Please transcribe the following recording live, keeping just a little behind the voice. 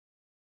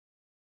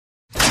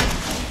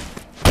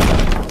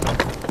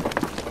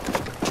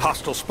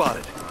Hostile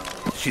spotted.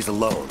 She's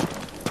alone.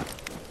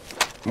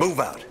 Move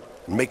out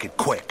and make it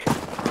quick.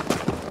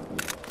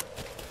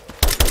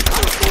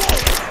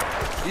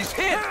 He's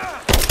hit!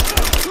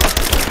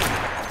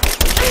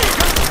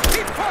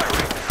 Keep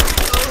firing!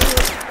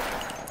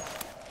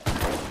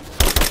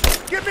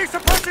 Give me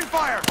suppressing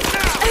fire!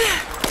 Now!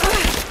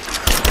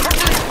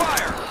 Covering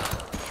fire!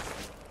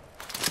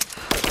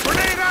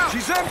 Grenade out!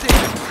 She's empty!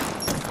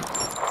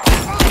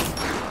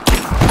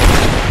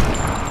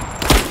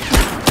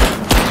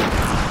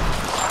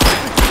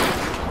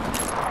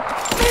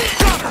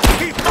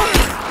 Keep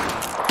firing!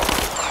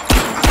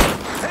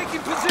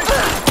 Taking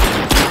position!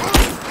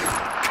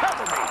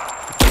 Cover me!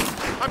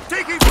 I'm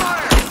taking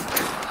fire!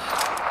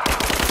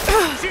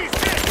 She's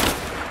hit!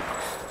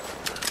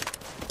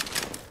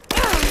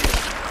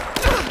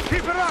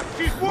 Keep it up!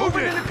 She's wounded!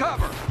 Moving into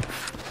cover!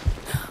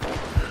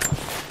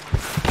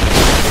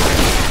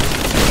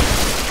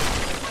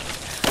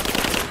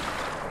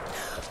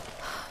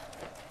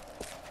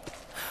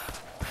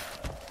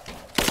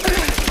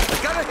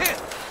 Got a hit!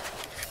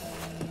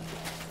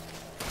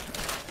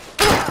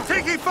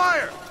 Taking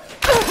fire!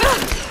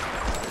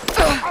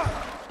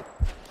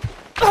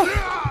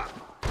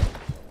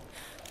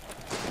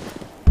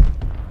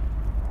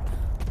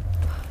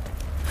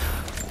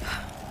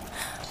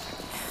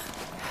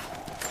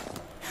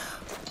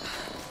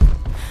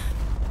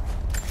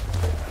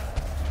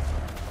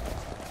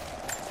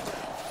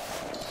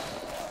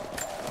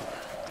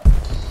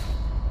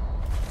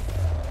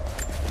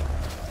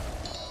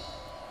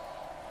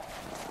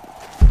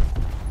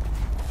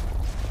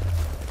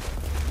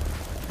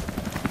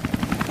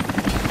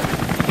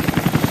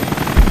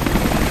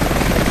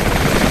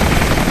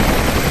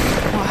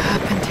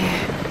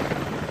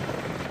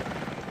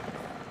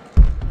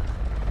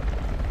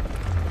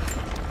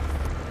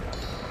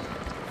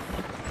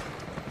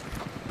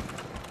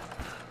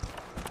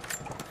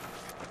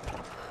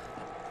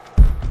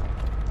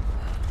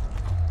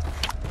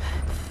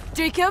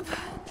 Jacob,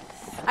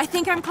 I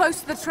think I'm close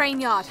to the train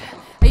yard.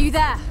 Are you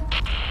there?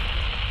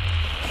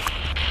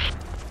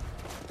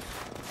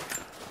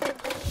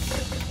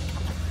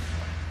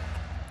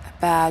 A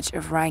badge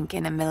of rank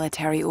in a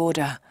military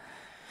order.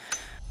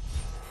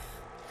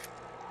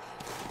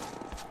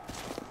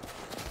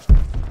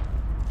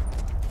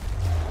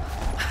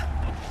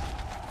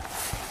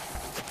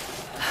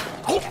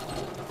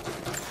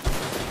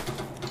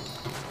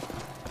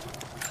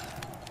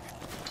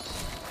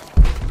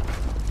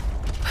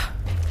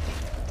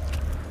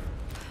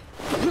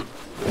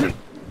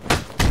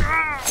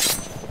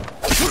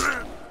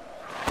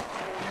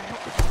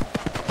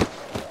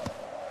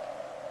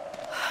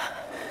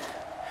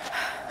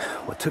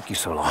 What took you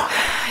so long?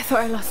 I thought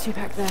I lost you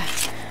back there.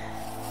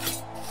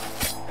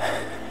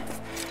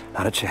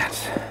 Not a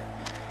chance.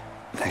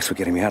 Thanks for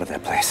getting me out of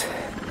that place.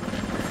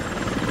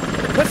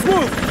 Let's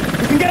move!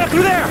 We can get up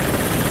through there!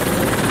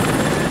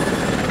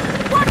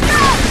 Watch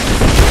out!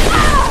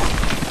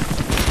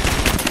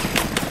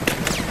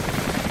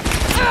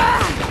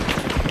 Ah!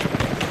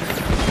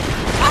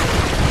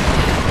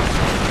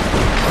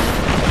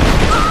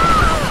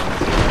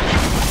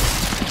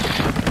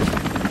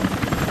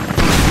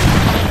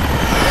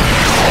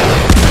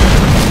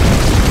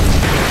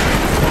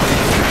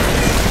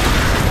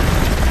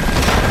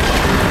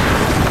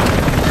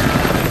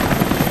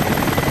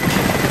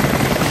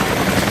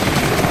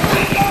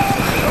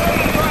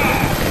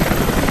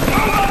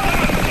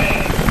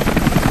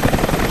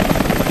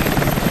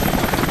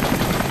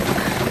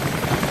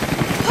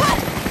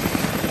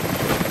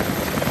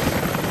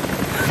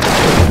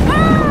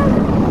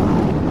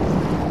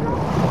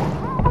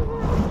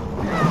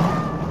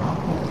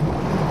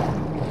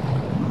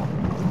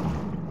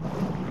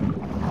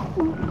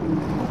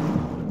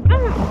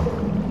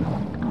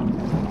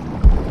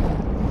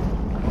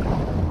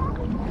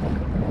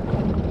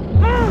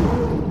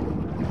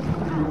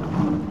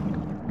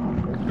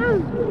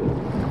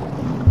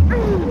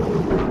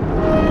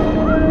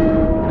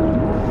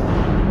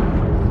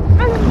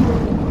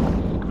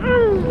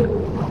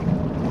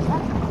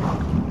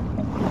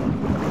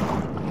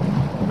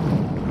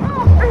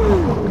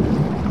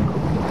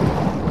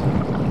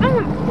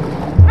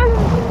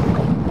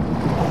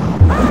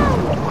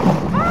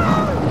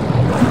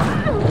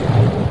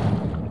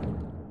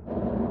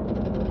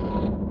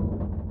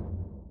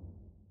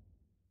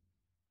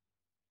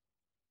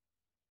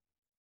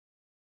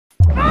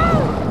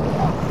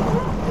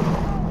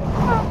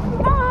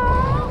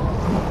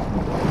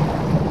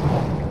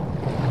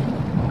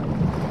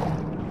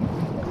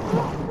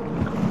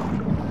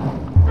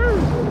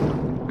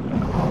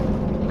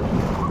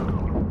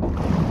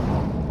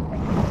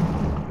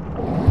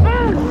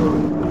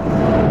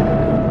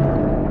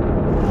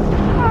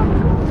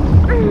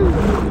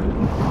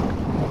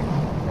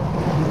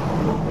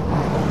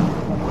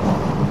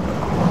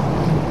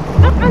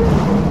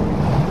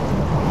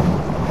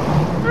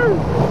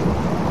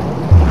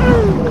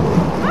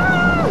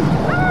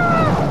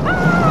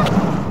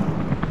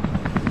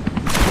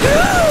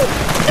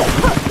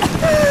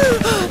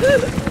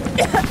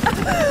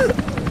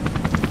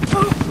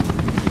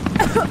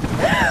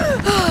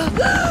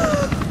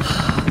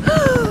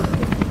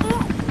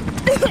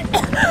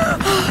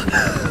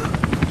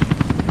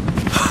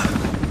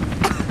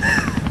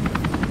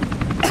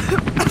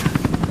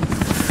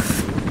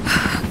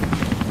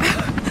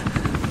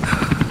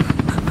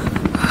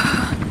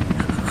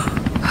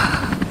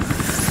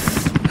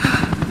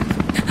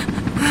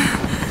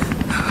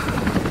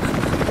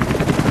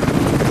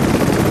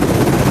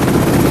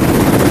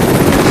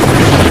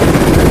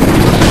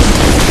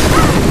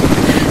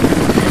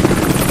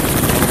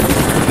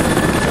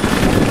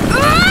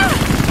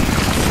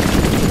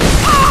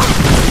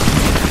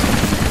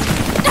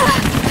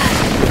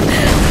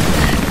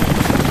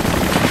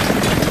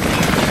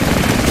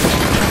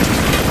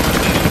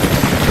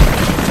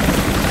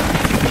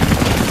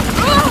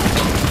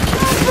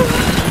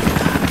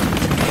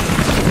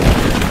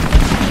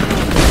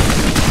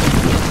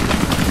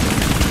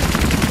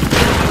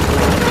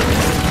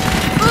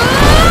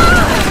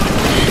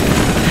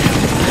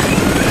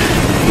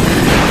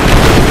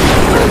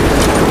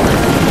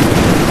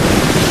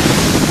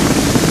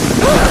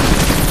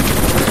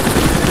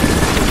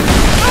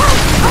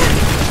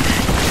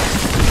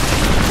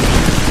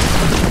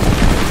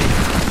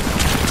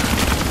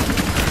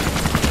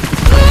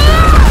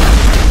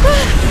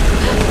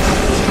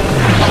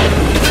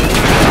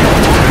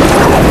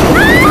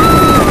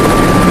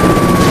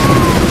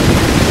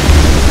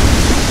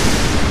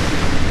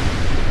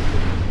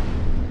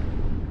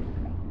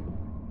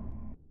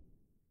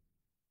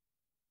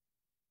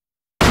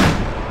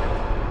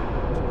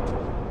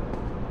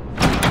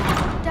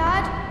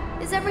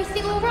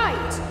 everything all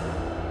right?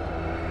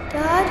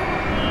 Dad?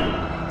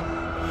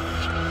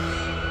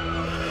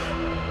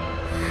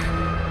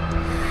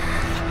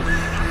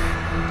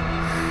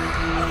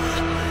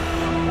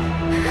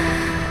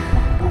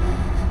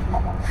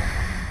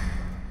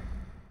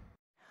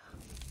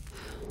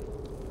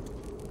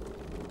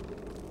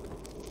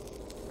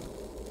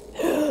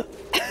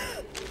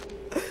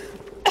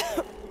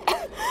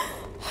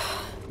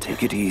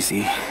 Take it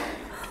easy.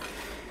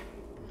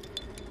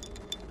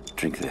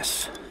 Drink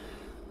this.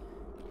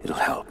 It'll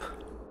help.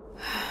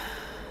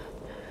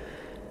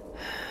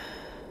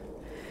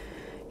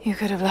 You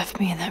could have left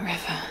me in that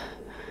river.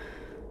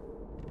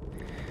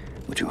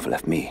 Would you have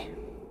left me?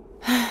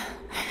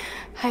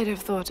 I'd have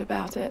thought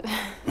about it.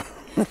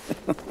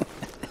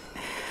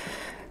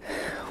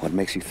 What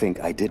makes you think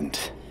I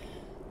didn't?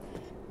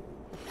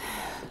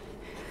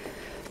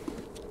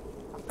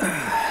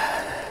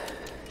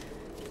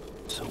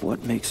 So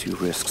what makes you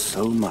risk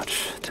so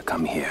much to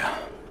come here?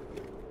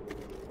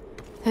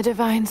 The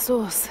divine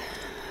source.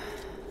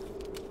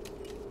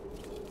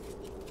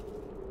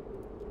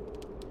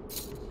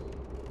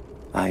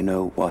 I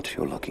know what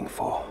you're looking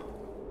for.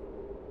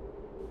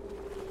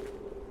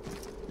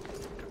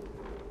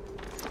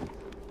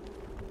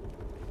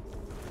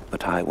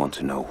 But I want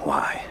to know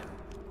why.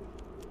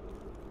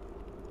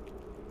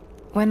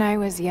 When I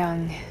was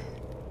young,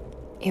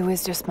 it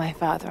was just my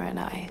father and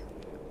I.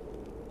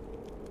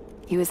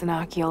 He was an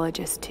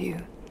archaeologist too.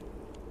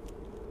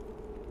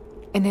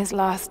 In his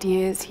last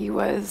years, he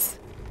was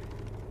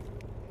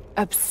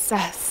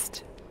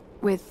obsessed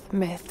with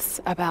myths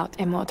about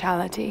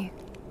immortality.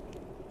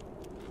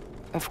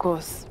 Of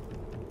course,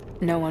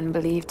 no one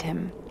believed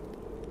him,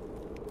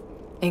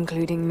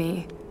 including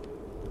me.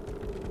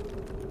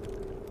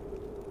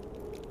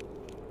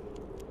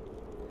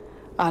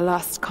 Our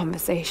last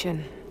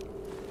conversation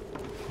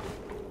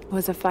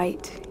was a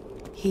fight.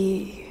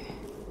 He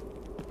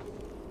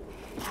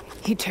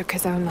took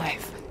his own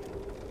life.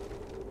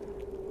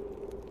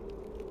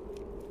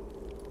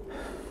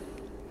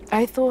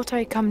 I thought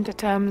I'd come to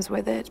terms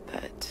with it,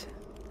 but...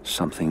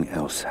 Something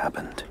else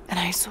happened. And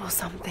I saw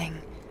something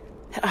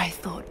that I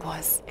thought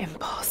was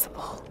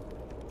impossible.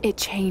 It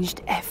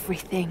changed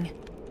everything.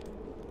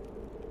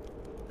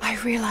 I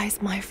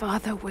realized my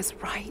father was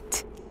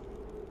right.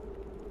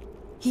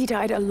 He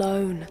died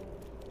alone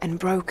and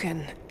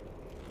broken.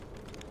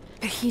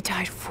 But he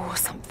died for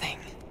something.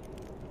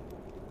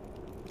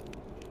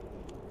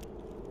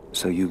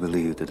 So you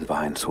believe the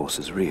divine source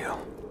is real?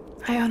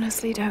 I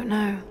honestly don't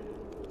know.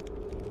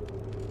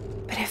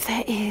 But if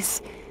there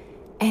is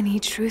any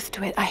truth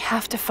to it, I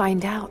have to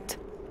find out.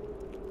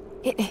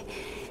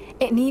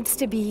 It needs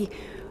to be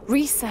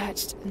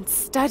researched and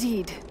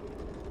studied.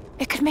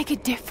 It could make a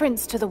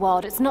difference to the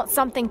world. It's not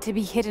something to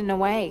be hidden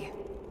away.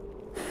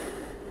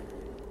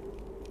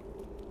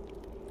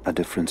 A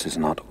difference is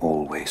not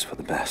always for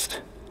the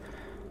best.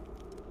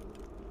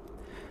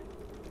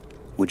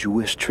 Would you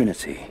wish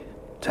Trinity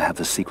to have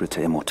the secret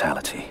to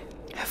immortality?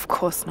 Of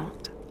course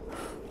not.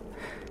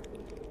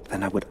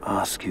 Then I would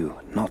ask you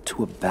not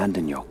to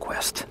abandon your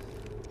quest,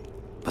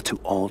 but to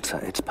alter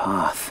its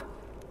path.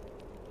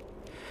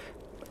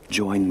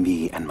 Join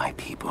me and my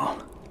people.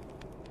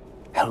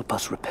 Help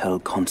us repel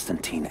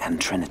Constantine and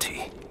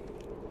Trinity.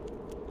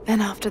 Then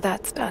after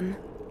that's done...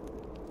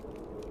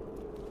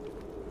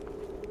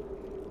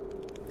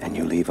 And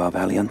you leave our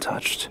valley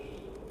untouched.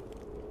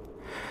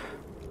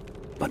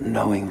 But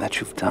knowing that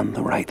you've done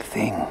the right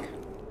thing.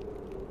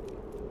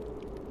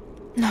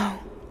 No.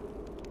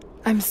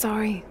 I'm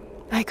sorry.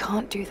 I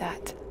can't do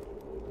that.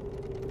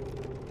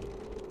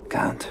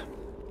 Can't.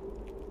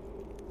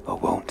 Or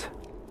won't.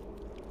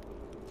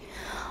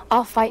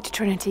 I'll fight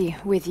Trinity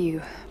with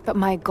you, but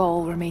my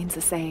goal remains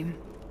the same.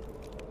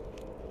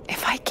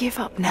 If I give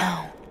up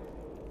now...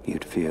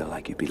 You'd feel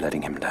like you'd be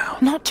letting him down.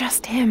 Not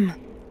just him.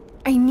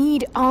 I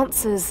need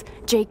answers,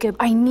 Jacob.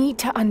 I need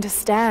to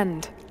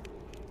understand.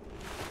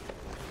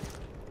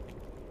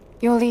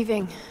 You're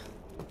leaving.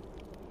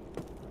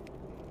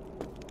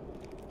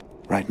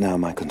 Right now,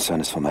 my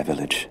concern is for my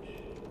village.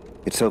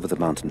 It's over the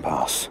mountain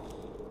pass.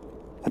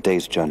 A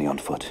day's journey on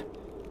foot.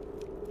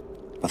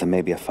 But there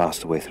may be a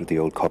faster way through the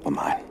old copper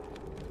mine.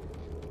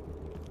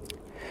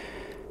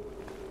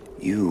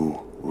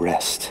 You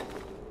rest.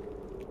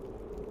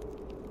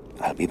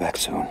 I'll be back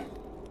soon.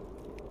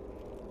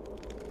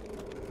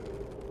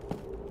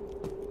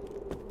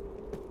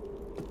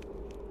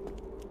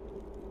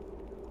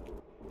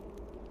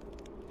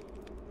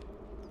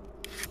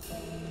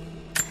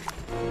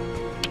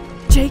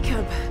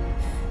 Jacob,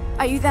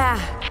 are you there?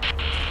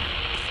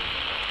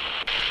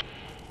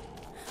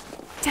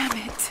 Damn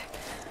it.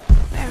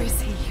 Where is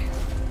he?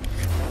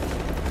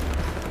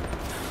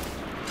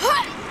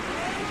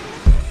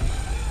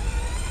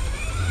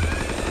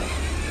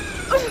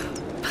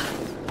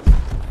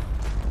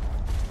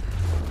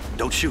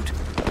 Don't shoot.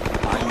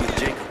 I'm with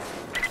Jacob.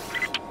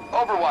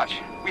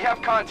 Overwatch. We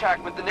have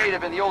contact with the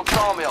native in the old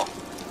sawmill.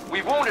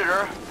 We've wounded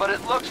her, but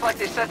it looks like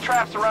they set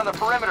traps around the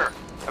perimeter.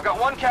 I've got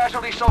one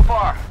casualty so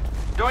far.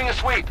 Doing a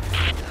sweep.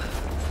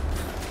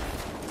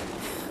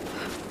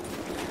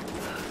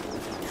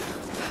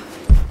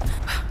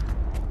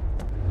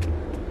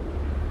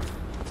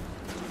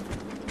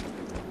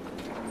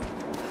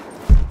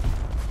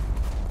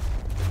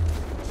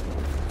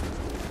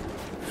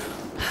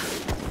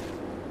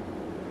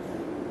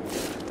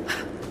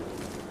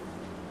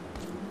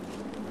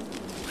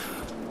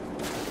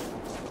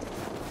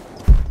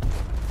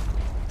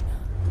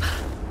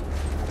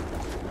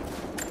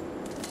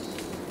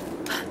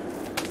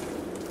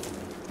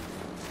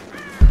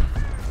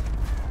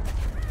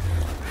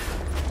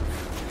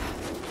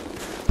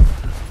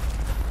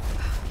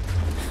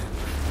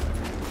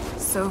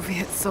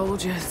 Soviet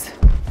soldiers.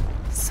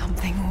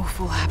 Something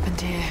awful happened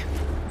here.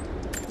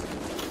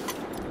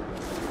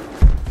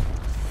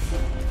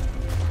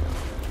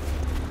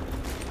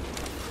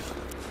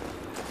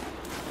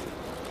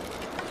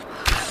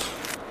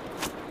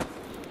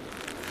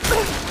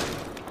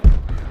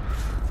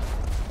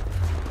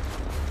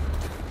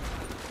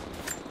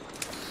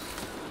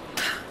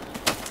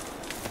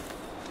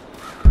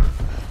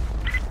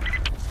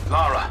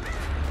 Lara,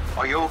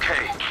 are you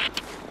okay?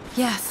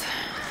 Yes,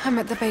 I'm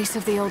at the base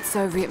of the old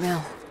Soviet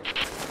mill.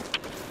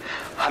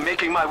 I'm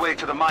making my way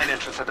to the mine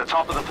entrance at the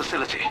top of the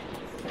facility.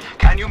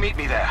 Can you meet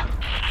me there?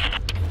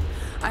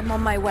 I'm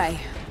on my way.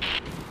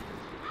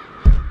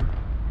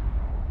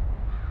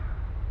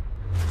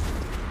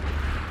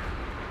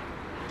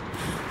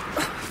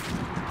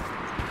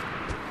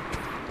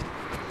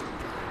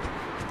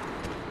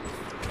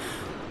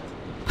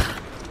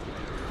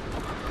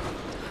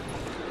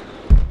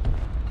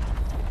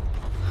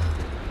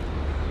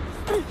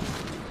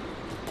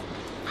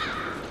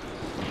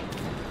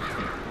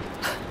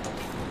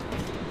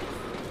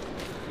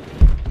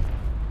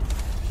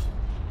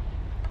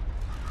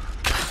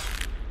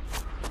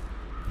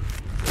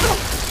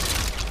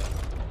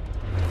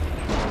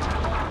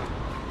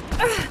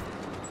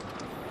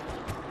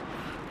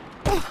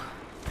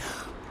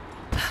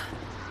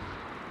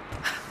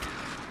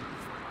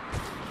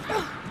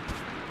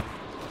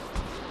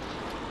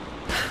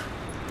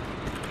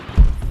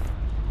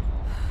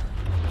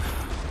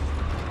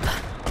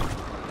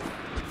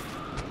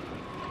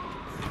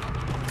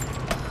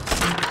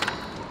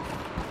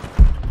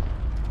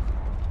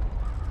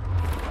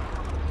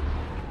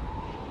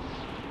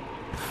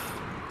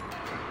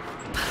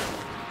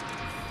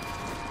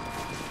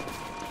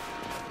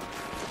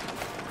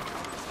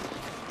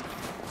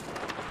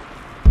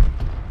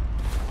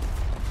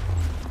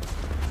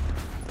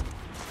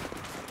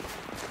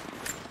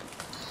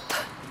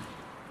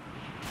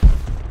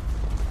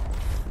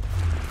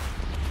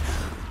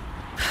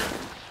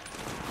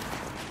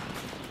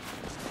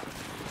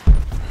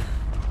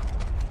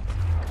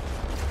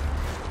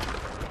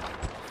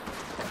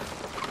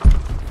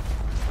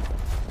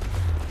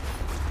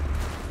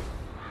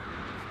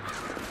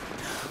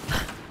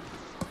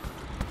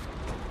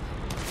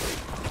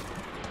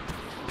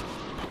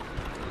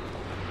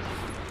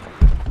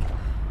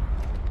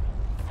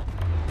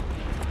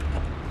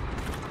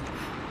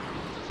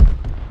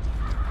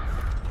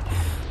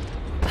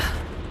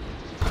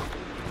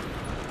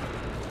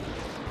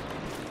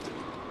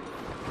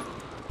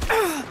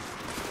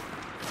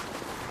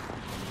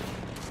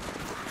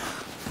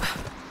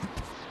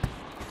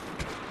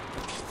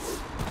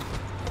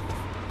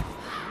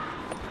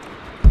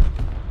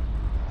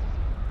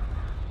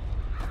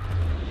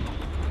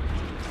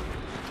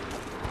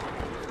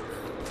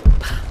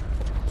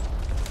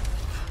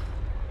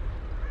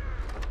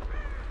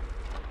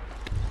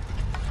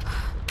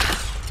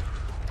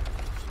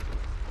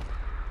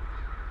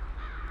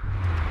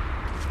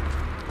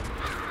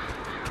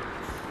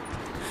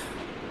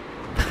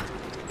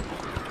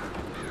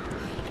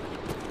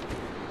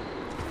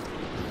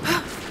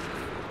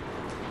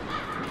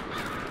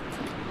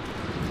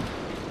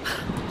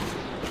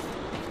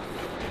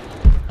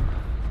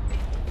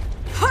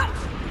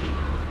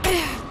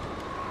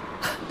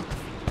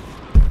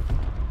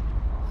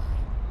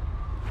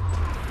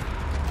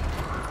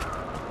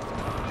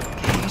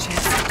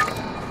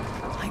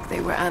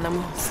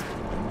 Animals.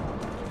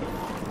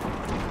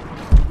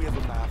 Do we have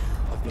a map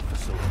of the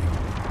facility?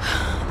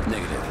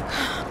 Negative.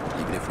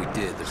 Even if we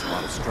did, there's a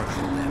lot of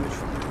structural damage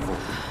from the revolt.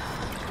 It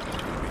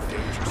would be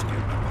dangerous getting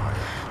up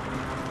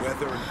higher.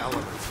 Weather and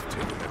elements have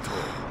taken their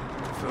toll.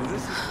 So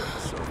this is where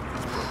the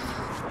Soviets broke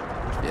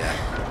through. Yeah.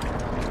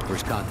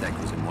 First contact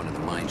was in one of the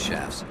mine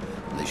shafts,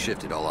 and they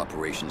shifted all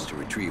operations to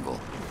retrieval.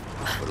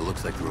 But it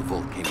looks like the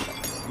revolt came...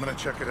 I'm gonna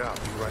check it out.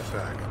 Be right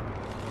back.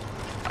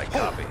 I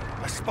copy.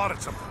 I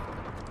spotted something.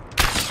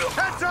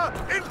 Heads up!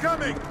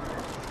 Incoming!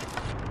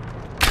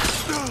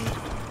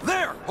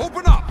 There!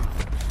 Open up!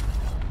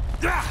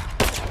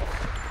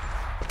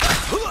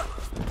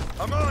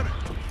 I'm on it!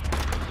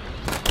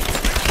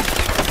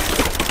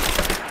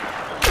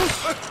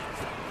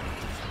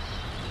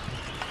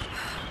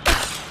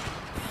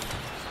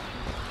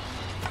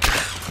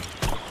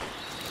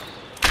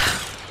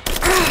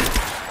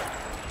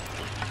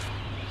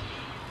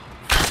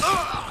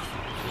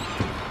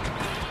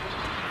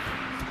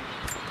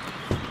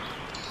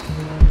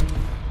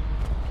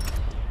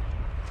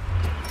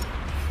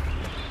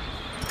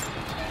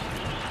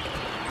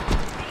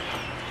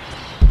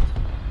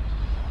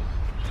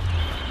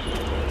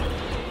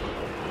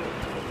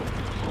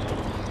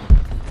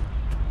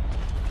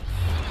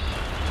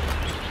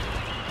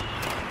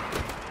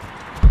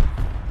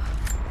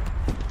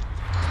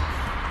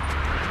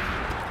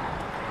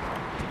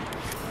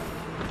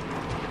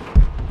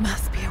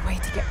 Must be a way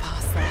to get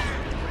past there.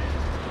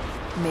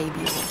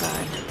 Maybe it'll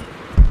burn.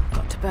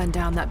 Got to burn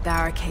down that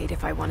barricade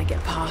if I want to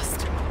get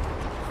past.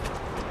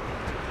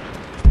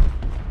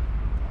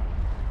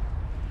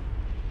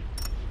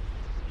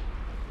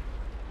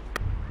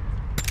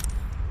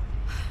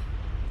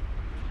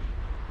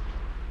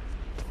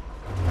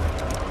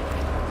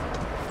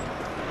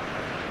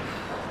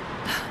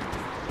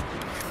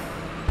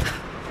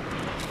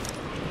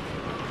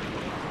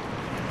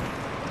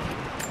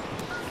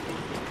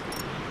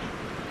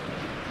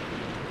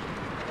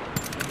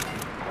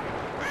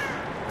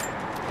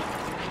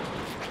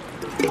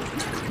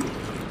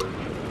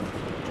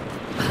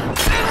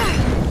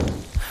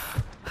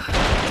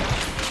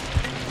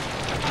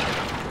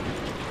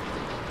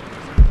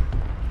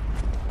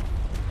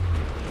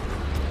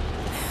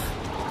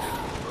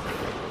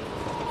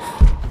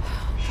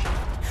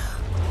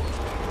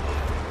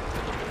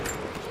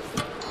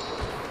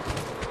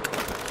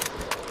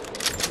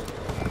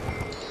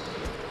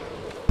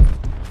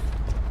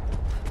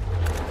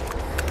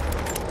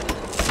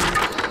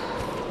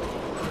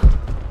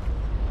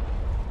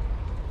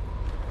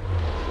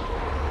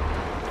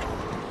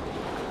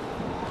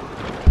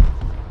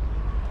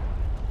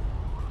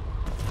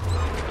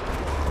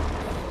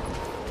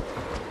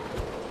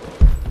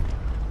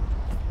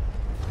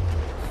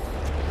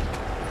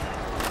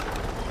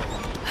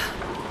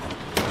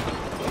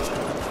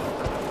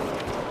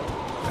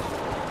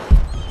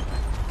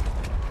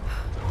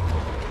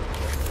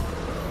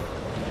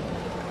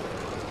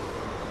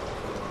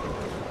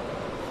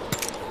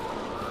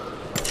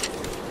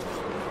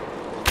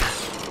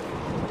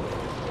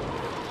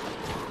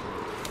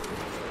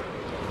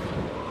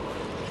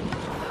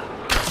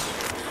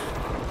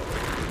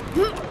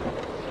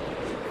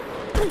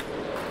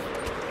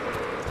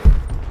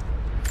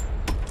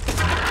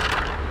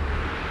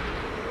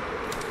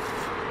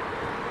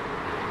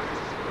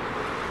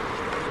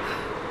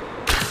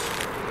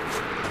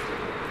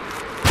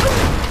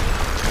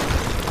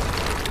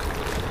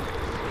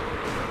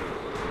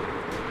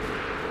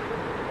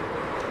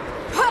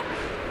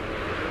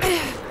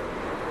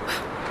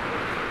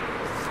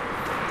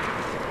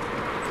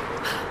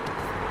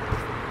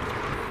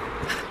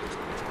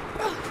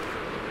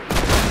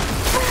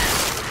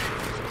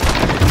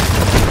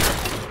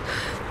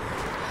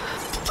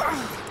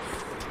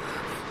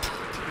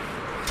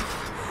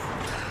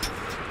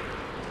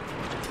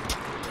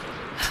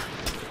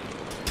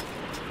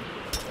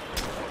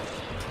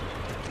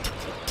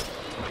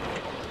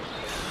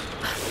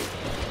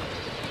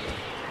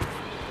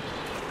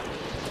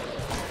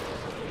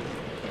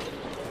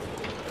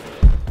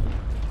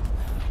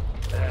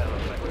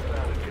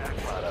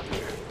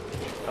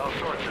 All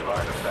sorts of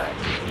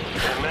artifacts.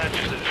 It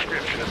matches the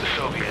description of the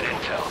Soviet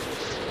intel.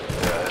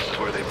 This is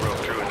where they broke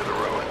through into the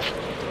ruins.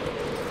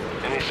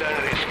 Any sign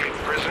of the escaped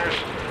prisoners?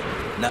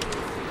 No.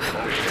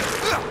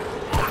 Understood.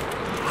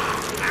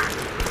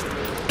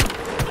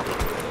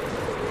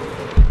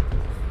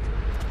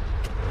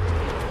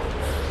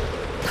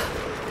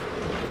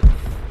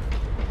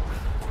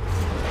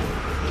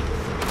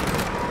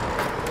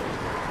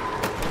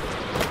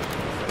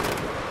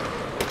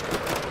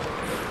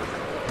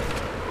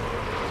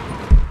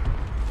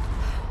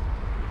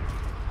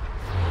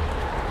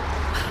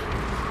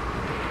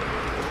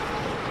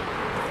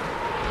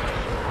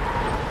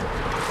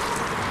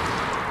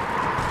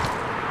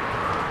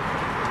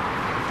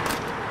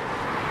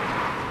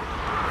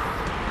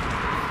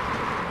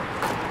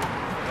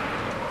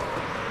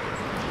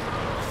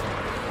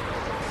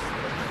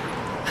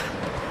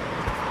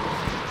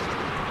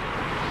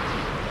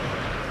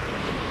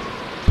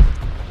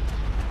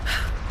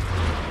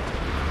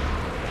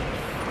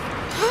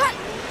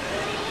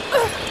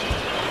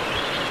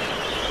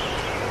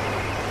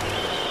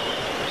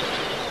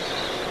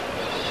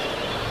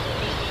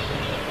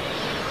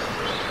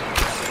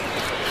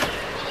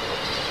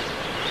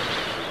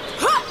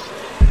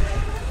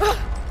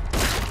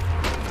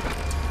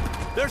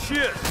 There she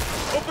is!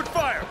 Open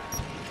fire!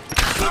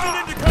 Moving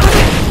into cover!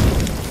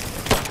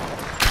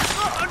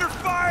 Under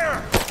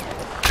fire!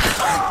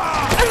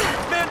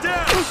 Man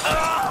down!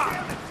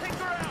 Damn it! Take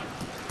her out!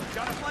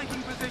 Got a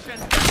flanking position!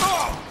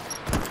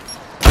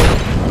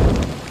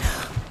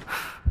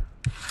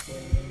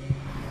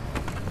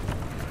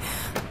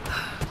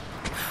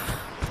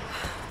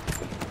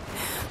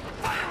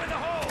 Fire in the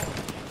hole!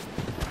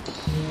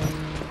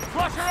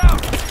 Flush her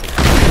out!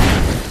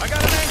 I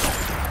got an angle!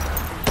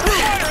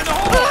 Fire in the hole!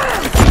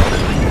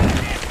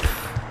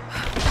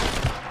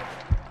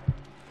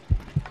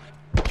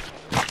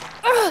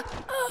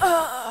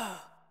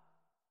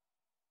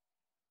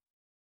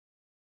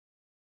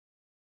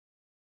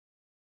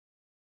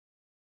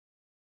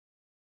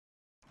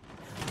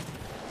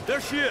 There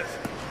she is!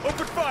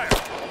 Open fire!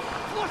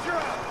 Flush her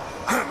out!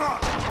 I'm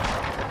up!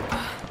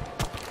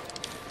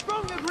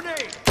 Throw the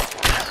grenade!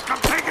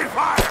 I'm taking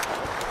fire!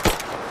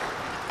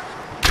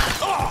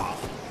 Oh!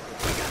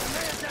 We got a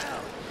man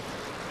down!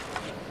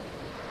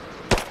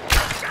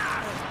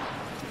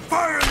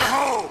 Fire in the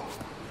hole!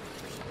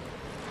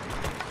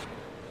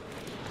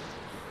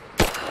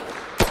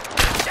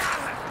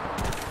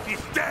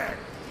 He's dead!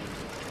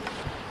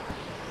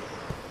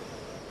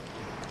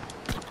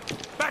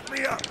 Back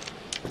me up!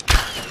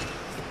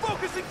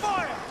 Focusing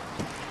fire!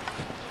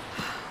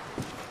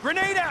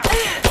 Grenade out!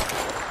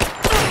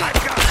 I've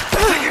got it!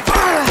 Taking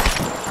fire!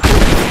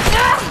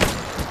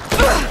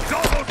 It's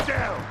almost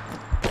down!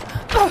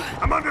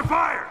 I'm under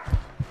fire!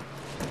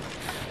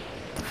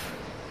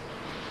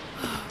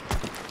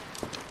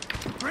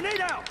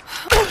 Grenade out!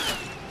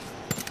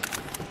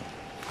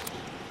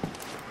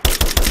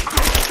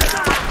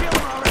 Kill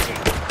him already!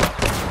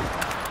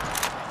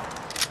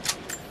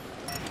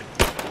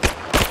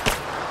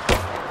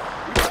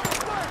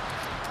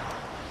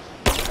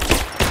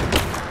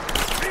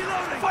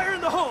 Fire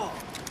in the hole!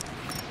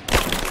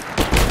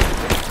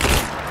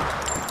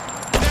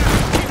 Now,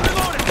 keep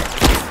reloading!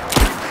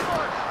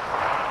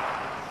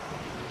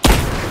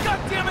 God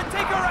damn it,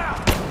 take her out!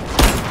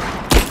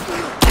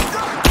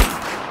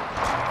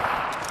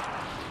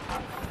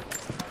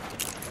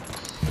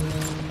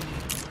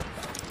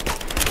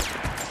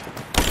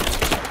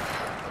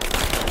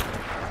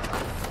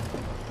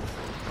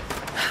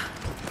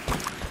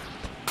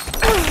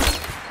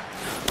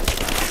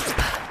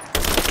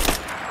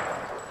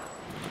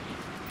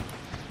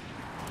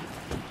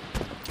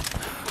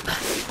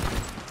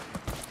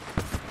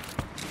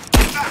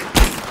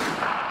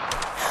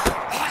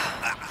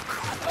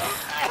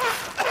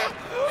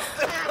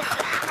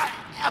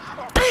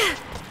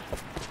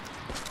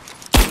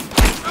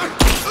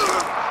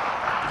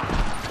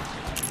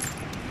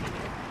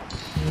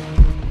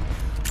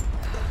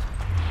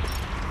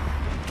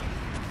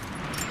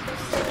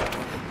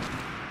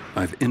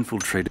 I've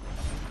infiltrated.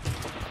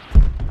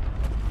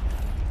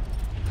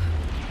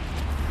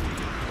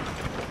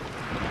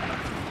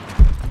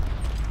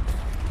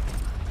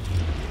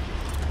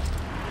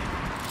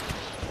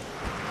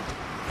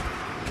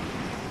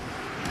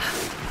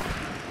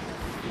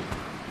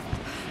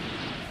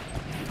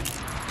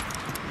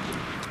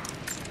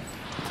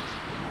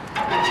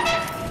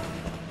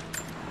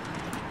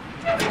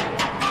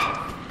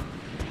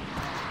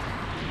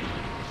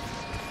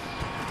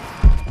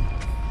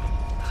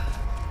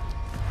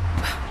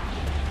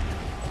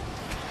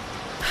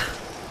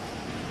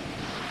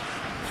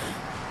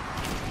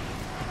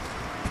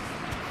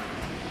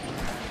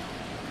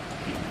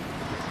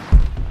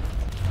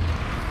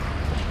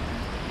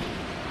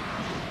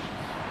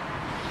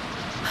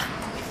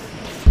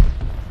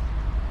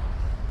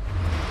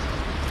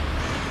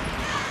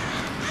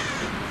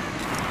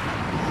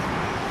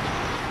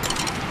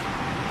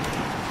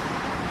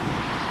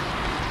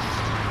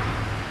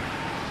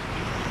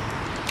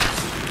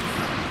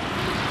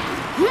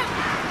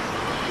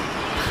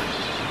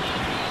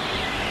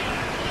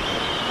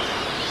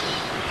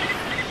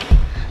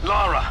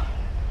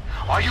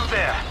 Are you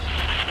there?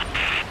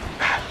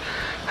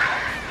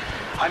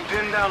 I'm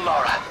pinned down,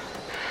 Lara.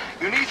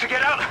 You need to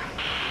get out.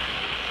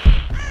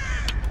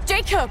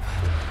 Jacob!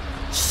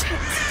 Shit.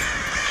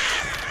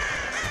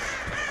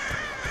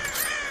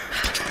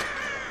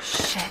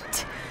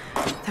 Shit.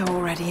 They're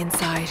already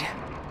inside.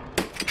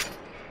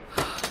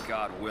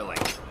 God willing,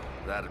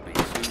 that'd be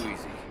too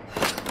easy.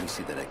 Let me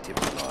see that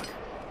activity log.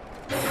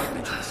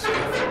 Mention the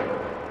safe.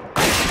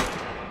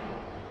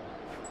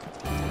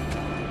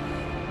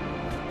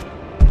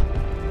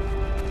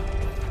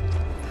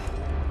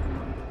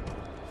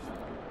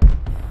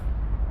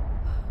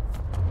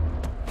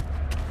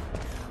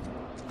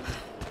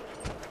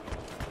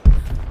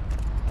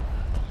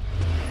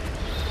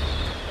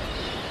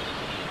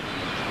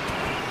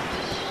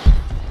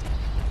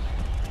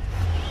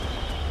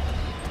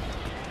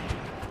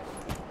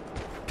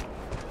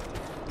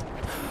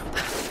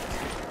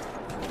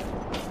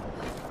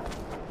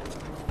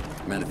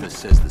 Manifest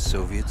says the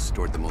Soviets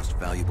stored the most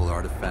valuable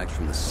artifacts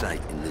from the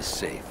site in this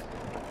safe.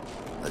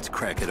 Let's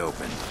crack it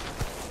open.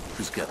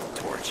 Who's got the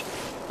torch?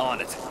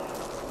 On it.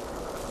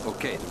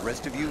 Okay, the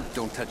rest of you,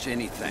 don't touch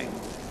anything.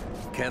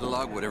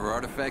 Catalog whatever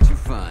artifacts you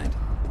find.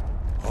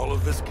 All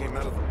of this came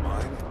out of the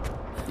mine?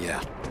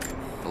 Yeah.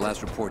 The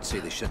last reports say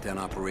they shut down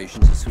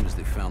operations as soon as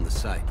they found the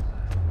site.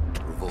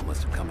 Revolt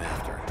must have come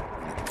after,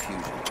 in the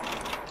confusion.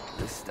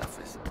 This stuff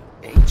is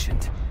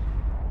ancient.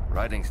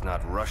 Writing's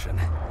not Russian.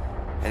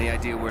 Any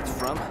idea where it's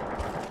from?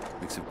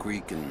 Mix of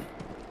Greek and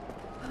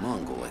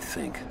Mongol, I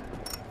think.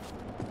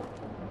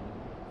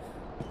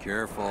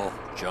 Careful,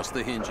 just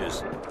the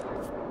hinges.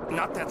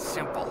 Not that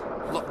simple.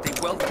 Look, they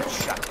welded it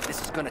shut.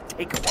 This is gonna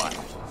take a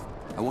while.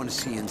 I want to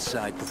see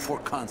inside before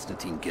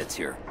Constantine gets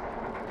here.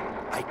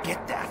 I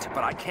get that,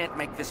 but I can't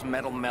make this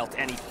metal melt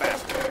any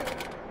faster.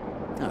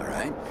 All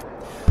right.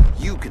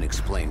 You can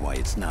explain why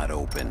it's not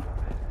open.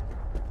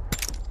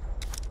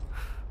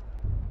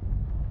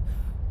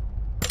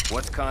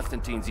 What's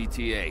Constantine's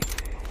ETA?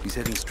 He's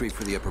heading straight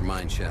for the upper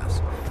mine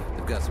shafts.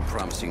 They've got some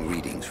promising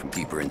readings from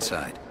deeper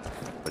inside.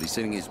 But he's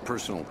sending his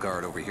personal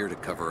guard over here to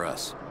cover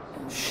us.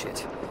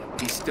 Shit.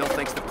 He still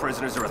thinks the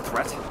prisoners are a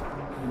threat?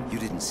 You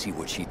didn't see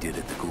what she did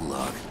at the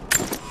Gulag.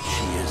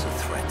 She is a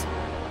threat.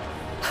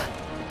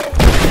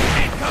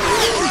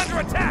 Incoming! We're under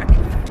attack!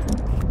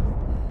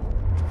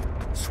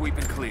 Sweep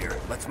and clear.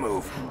 Let's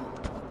move.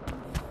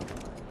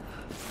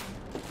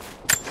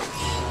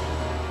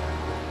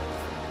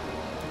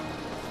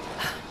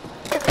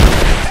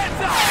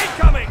 Heads up!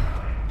 Incoming!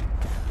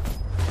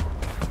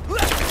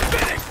 Let's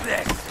finish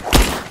this!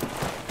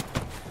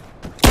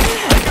 I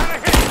got a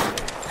hit!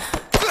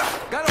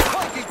 Got a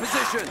flanking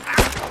position!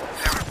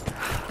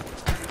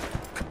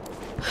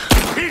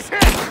 He's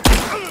hit!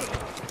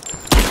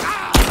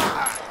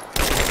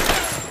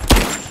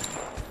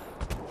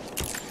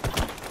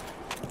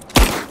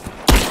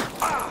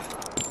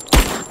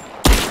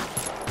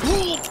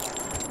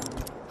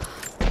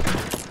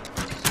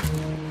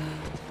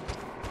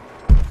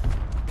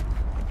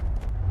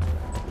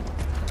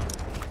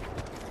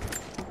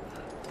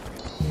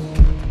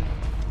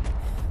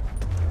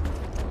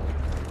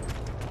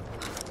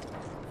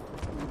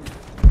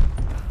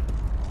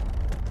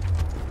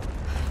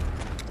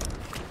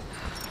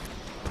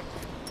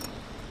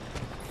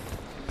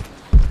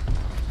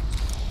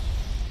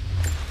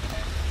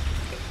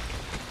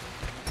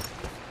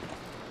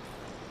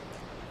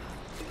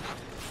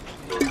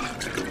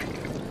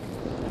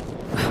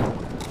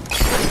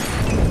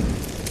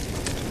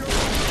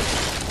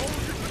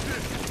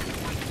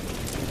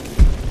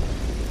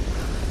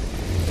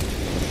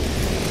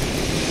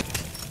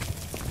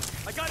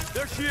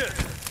 There she is!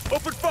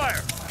 Open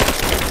fire!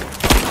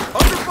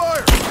 Under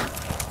fire!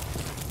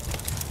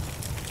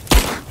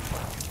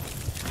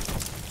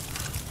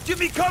 Give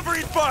me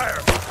covering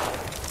fire!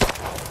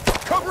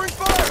 Covering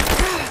fire!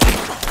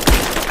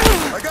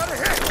 I got a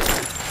hit!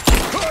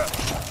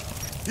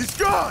 He's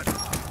gone!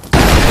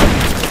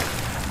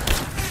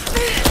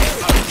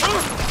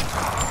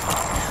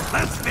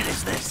 Let's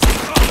finish this!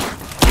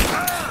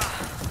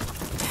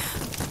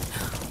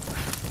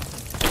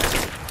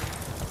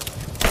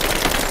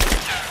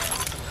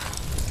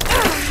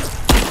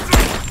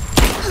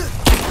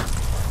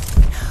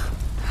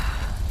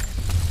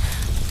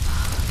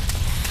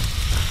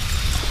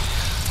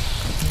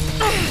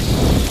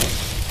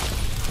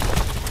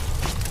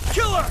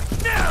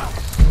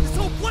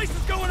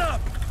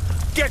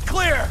 Get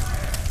clear!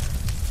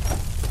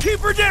 Keep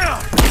her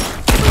down!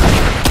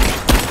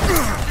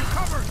 You're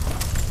covered!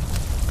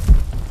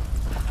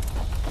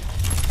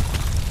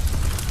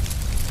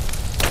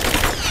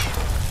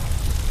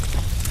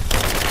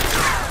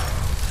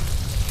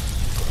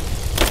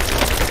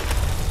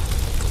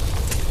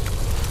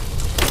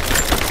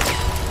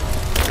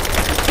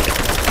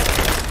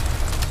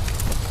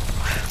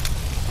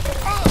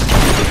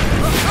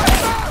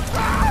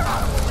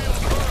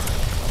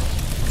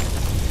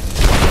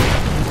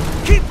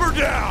 Keep her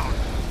down!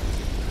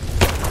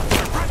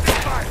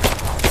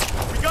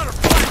 We got her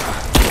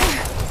fighting!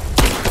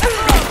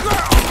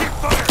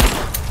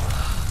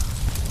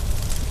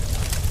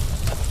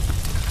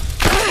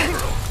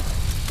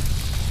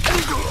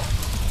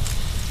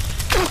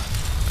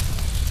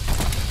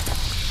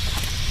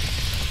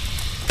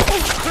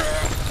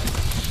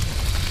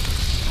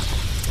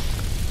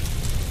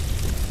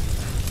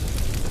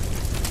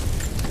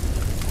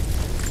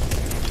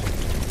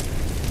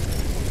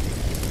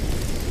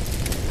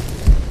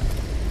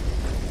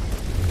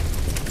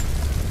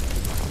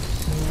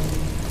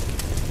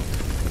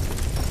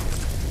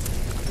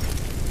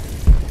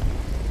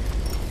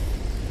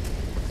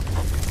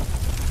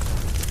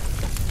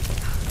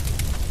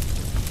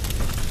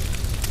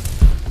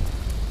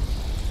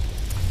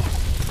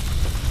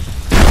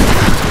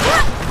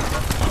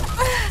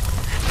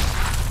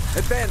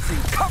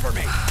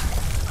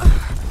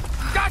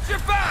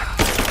 Get back!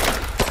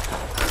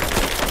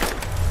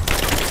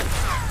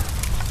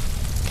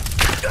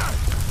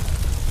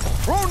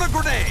 Throwing a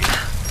grenade!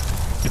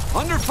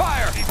 Under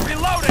fire! He's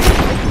reloading!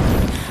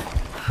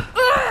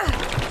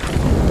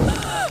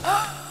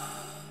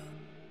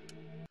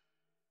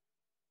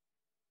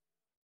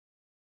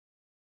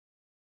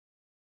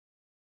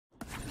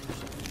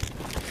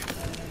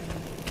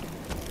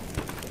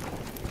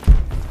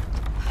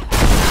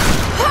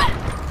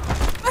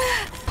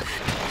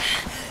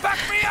 Back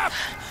me up!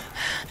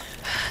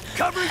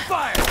 Covering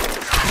fire!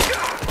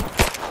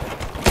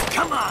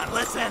 Come on,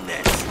 let's end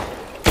this!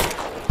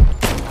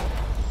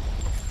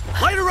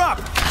 Light her up!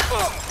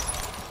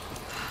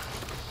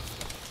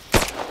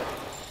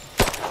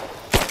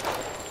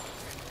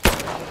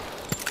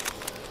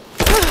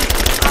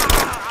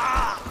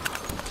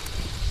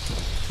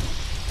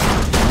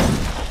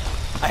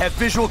 I have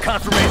visual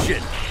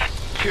confirmation.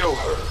 Kill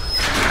her.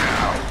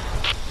 Now.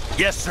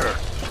 Yes, sir.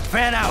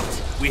 Fan out.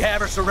 We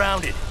have her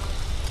surrounded.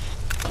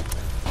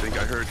 Think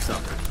I heard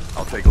something.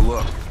 I'll take a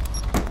look.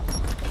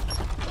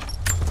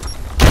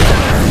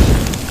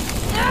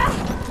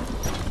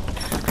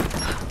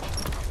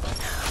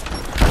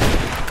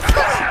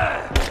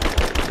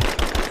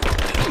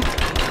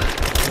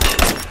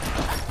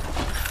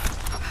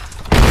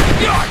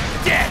 You're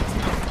dead!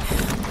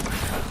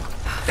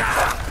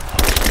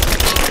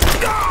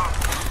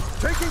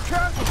 Taking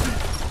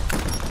casualties!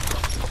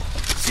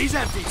 She's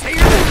empty. Take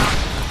her down!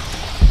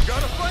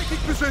 Got a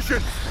flanking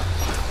position!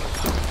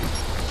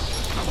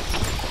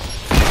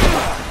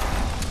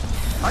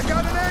 I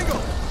got an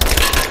angle!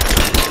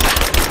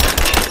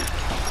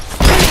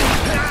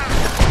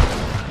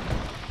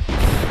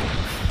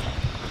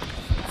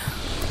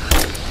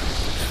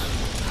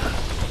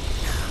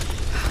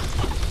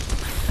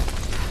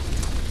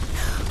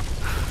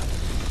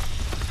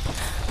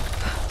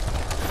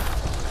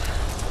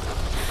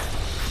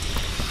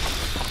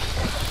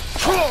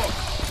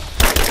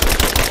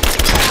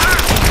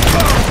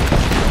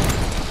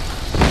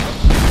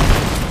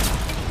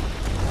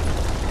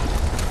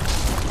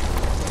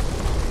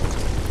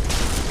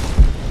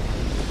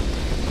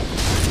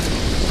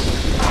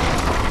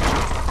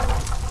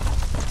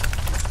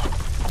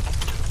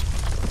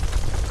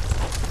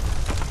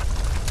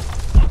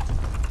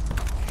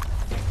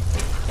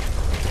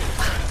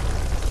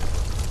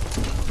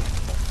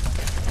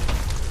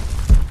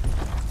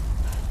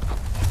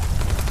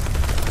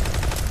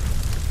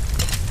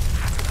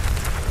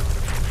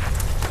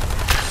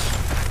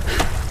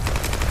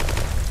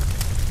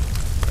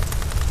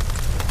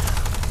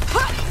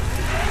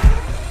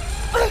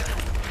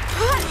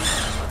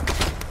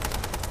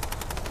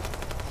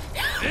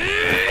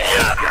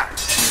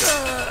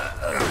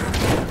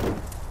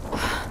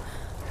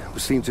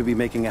 Seem to be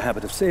making a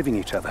habit of saving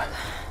each other.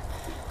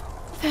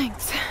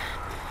 Thanks.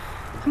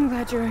 I'm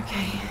glad you're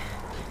okay.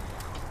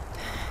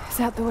 Is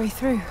that the way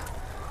through?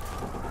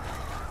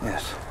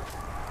 Yes.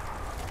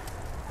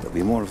 There'll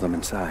be more of them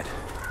inside.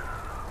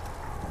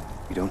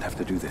 You don't have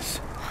to do this.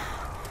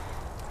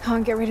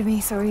 Can't get rid of me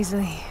so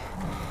easily.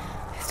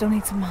 I still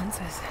need some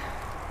answers.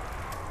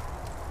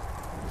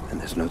 And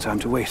there's no time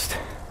to waste.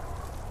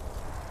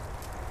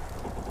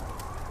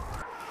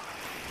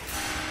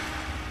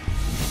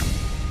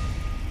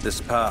 This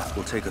path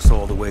will take us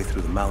all the way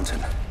through the mountain.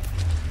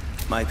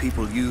 My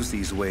people used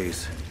these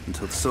ways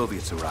until the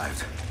Soviets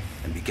arrived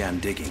and began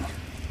digging.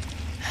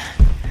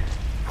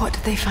 What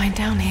did they find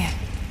down here?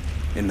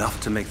 Enough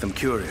to make them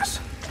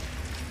curious.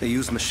 They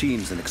used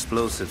machines and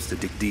explosives to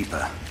dig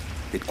deeper.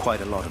 Did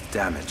quite a lot of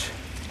damage.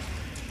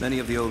 Many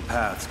of the old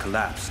paths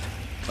collapsed,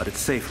 but it's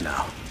safe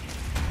now.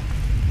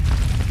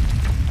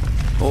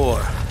 Or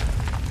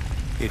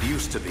it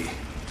used to be.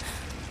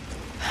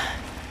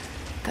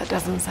 That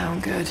doesn't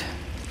sound good.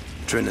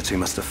 Trinity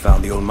must have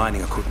found the old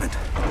mining equipment.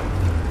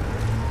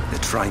 They're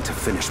trying to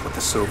finish what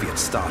the Soviets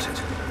started.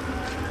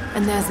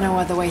 And there's no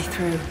other way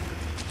through.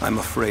 I'm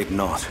afraid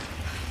not.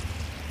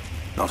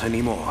 Not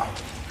anymore.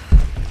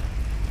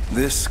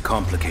 This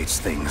complicates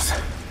things.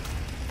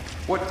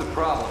 What's the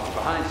problem?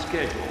 Behind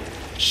schedule.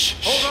 Shh.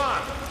 Hold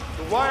on!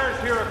 The wires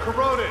here are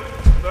corroded,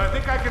 but I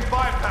think I can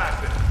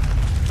bypass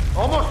it.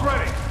 Almost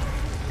ready.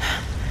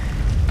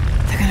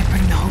 They're gonna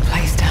bring the whole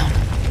place down.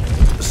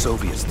 The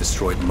Soviets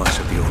destroyed much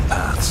of the old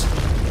paths.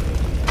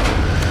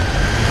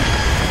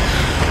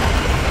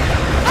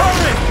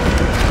 Hurry!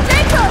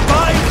 Jacob!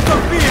 Find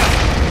Sophia!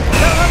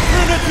 Tell her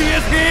Trinity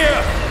is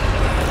here!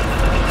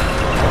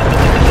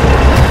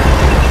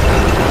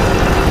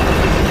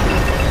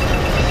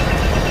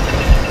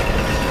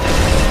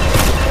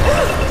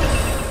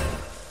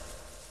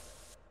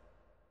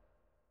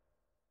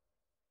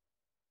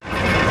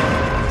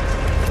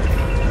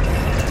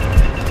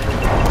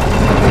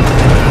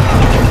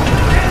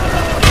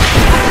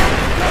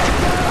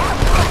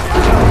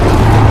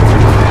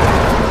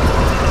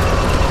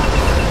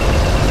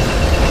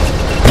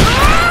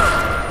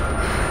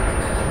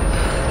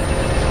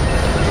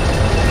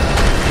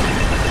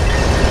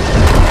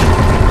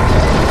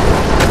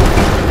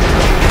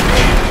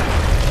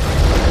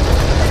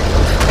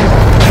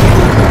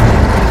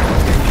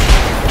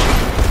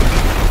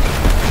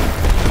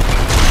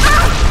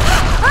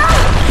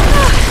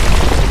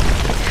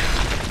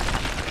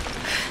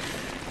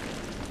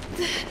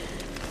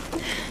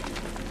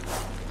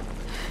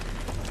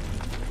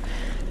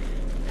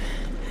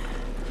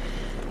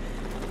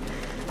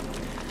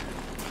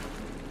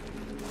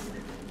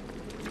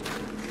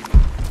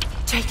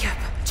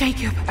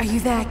 Jacob, are you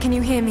there? Can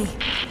you hear me?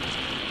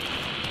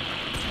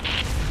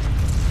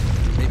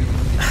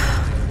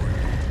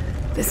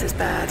 This is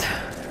bad.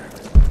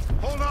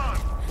 Hold on!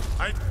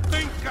 I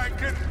think I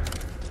can...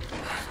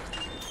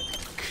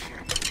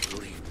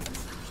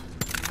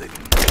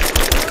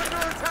 Under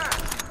attack!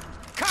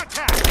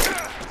 Contact!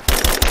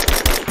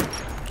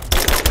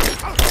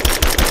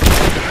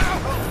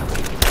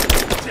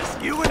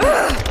 Just you and me.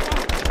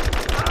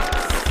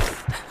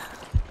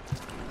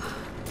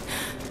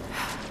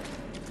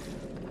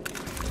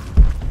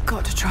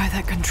 Got to try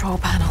that control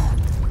panel.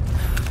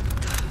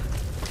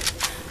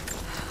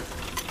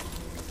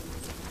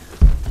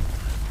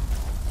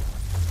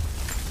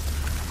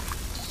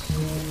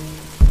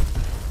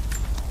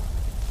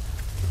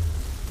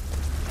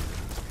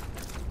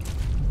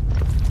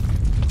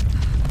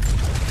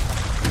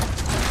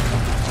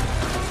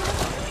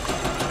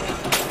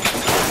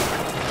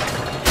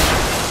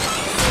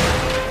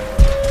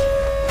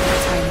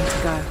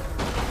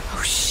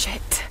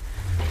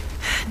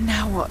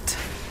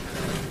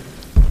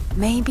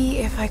 Maybe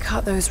if I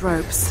cut those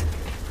ropes.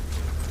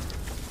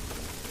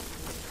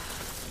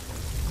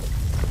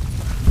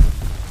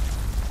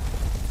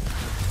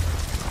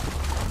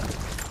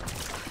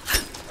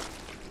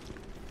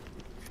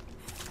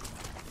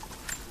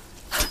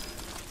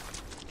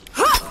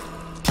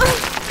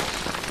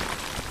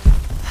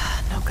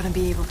 Not gonna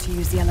be able to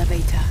use the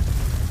elevator.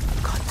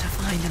 Got to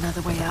find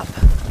another way up.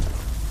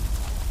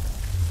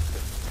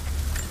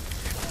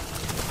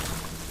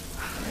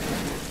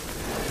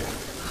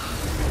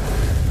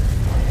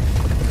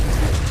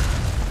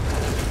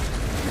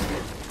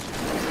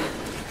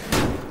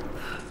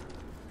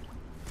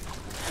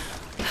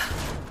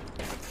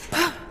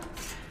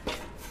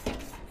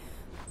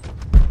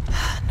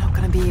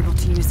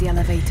 The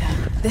elevator.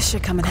 This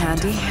should come in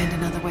handy. Find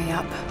another way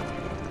up.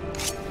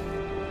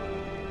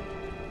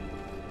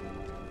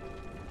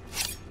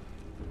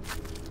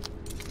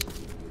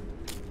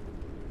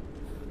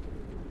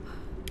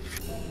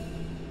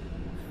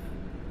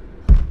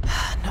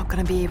 Not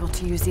gonna be able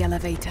to use the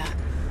elevator.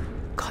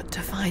 Got to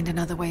find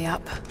another way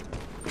up.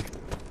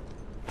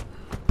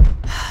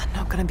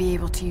 Not gonna be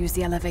able to use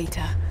the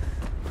elevator.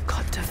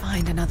 Got to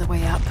find another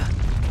way up.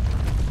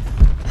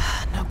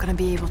 Not gonna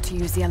be able to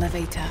use the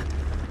elevator.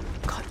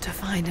 To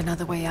find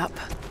another way up.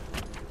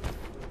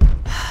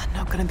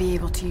 Not gonna be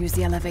able to use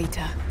the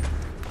elevator.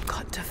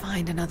 Got to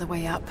find another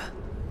way up.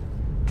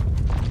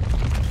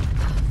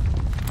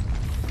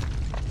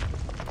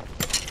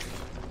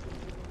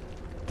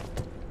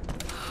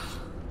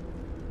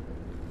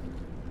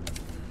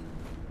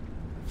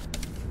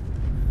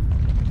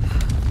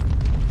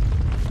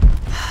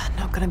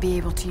 Not gonna be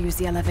able to use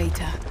the elevator.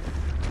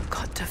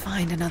 Got to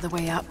find another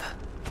way up.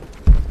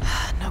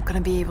 Not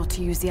gonna be able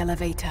to use the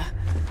elevator.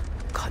 Got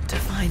to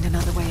find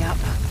another way up.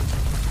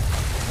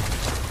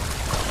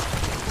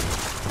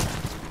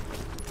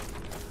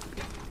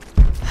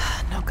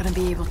 Not gonna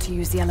be able to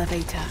use the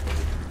elevator.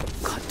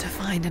 Got to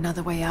find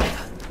another way up.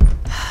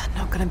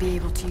 Not gonna be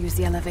able to use the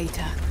elevator.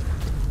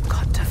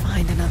 Got to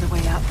find another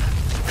way up.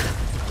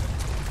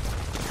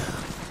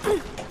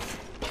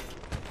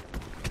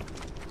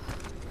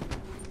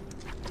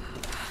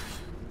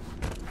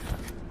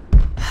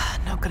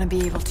 Not gonna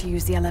be able to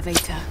use the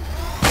elevator.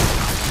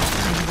 Got to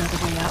find another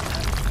way up.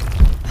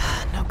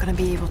 Not gonna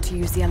be able to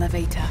use the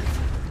elevator.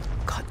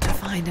 Got to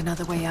find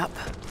another way up.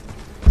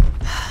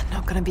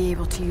 Not gonna be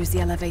able to use the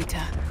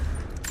elevator.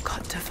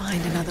 Got to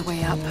find another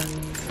way up.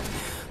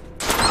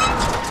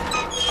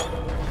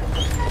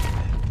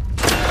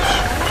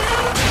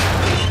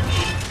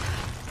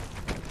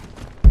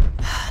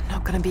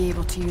 Not gonna be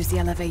able to use the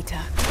elevator.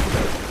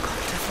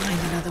 Got to find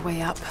another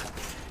way up.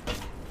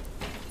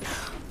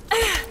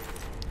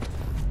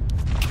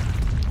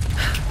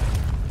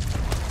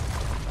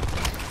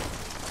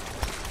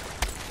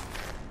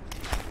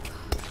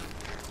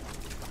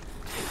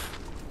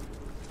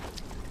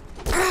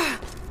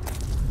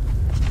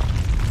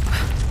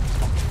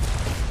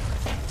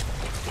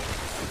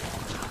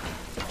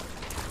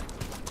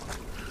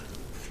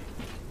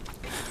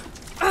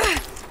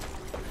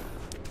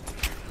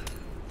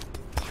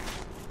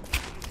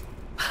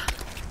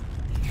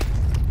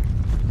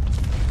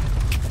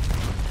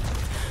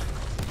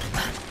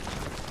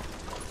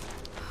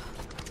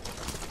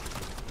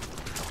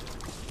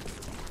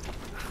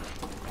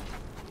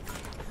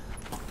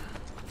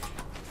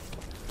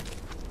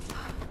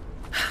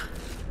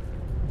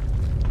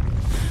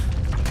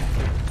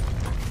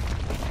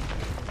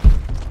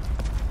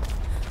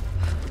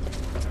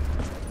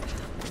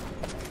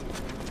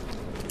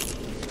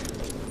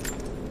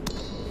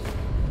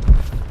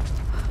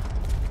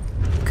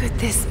 Could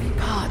this be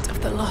part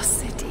of the lost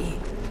city?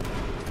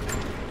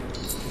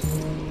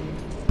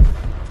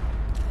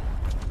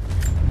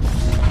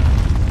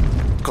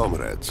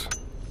 Comrades.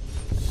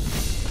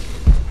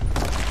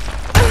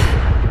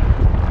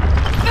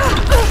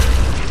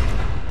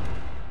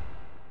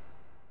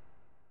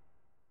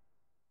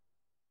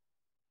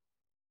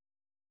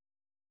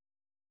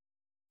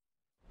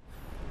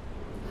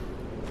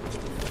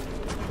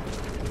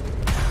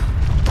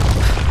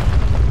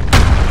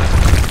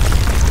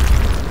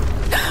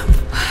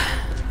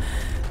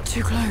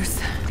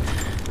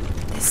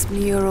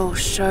 mural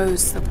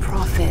shows the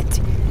prophet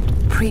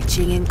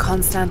preaching in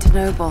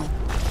Constantinople.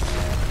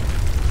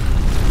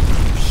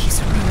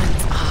 These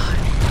ruins are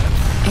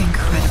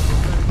incredible.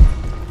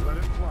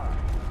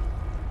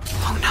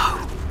 Oh no!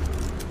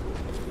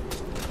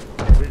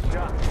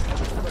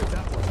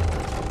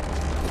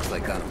 Looks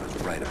like Anna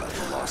was right about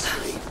the lost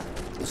city.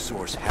 The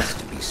source has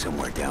to be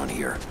somewhere down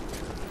here.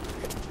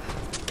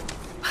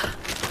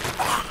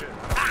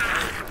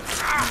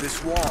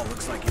 This wall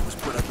looks like it was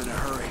put up in a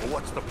hurry. Well,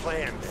 what's the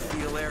plan?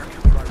 Feel air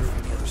coming right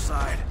from the other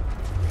side.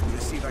 I'm gonna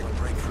see if I can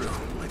break through.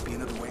 Might be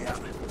another way out.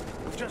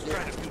 We just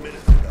tried a few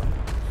minutes ago.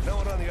 No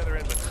one on the other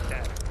end but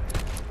static.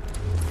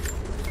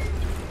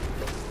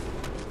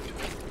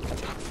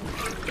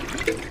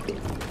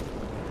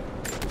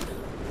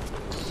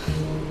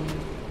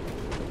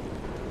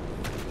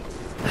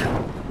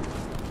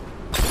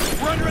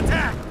 We're under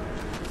attack!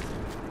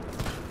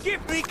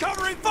 Give me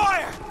covering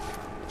fire!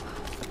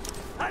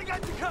 I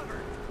got you covered!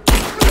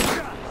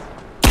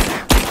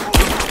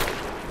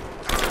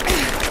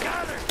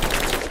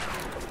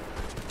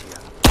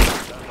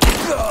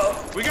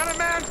 We got a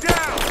man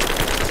down!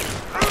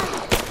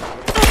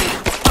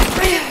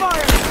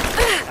 Fire!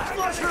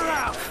 Flush her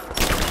out!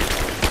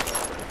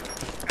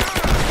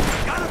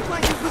 Got a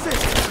flanking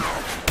position!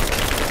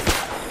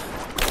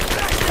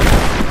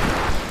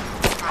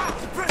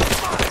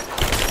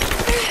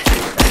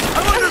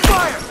 I'm under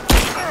fire!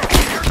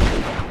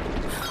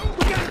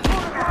 We got a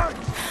corner!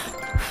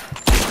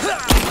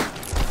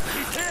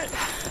 He's hit!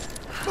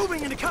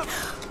 Moving into cover!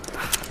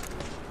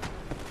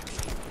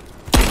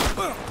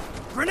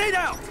 Grenade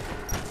out!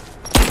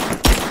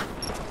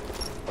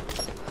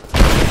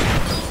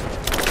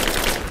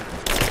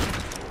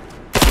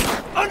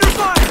 Under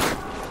fire!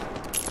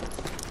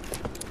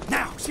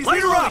 Now, she's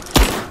light her up!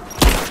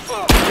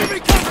 Give me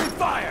covering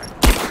fire!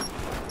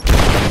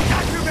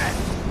 Got your men!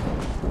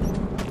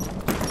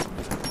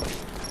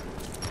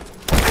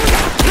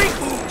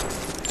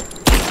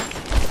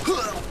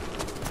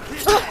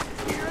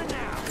 Here and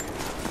now!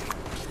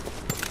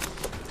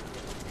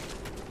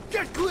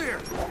 Get clear!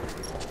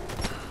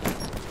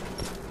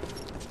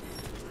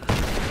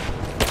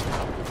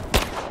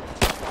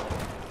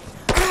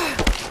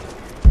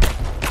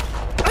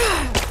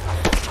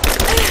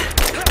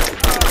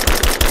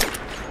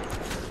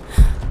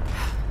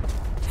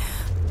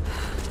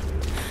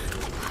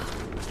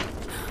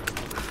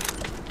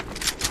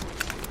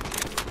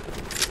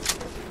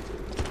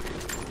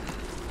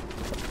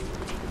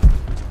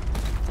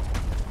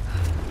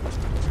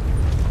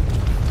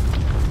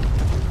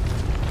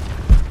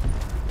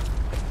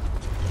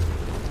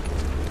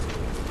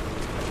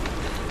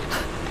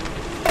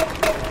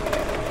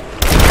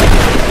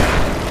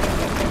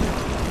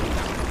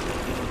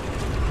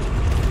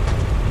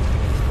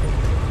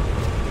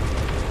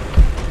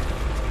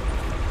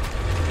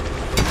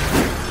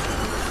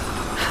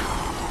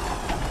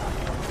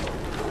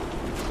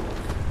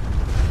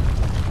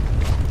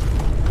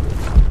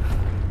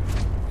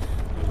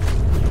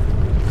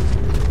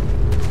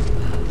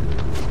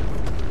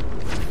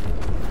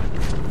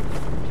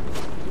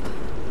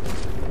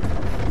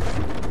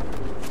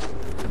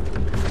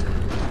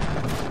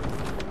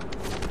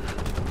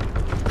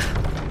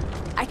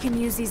 I can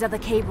use these other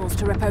cables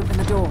to rip open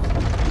the door.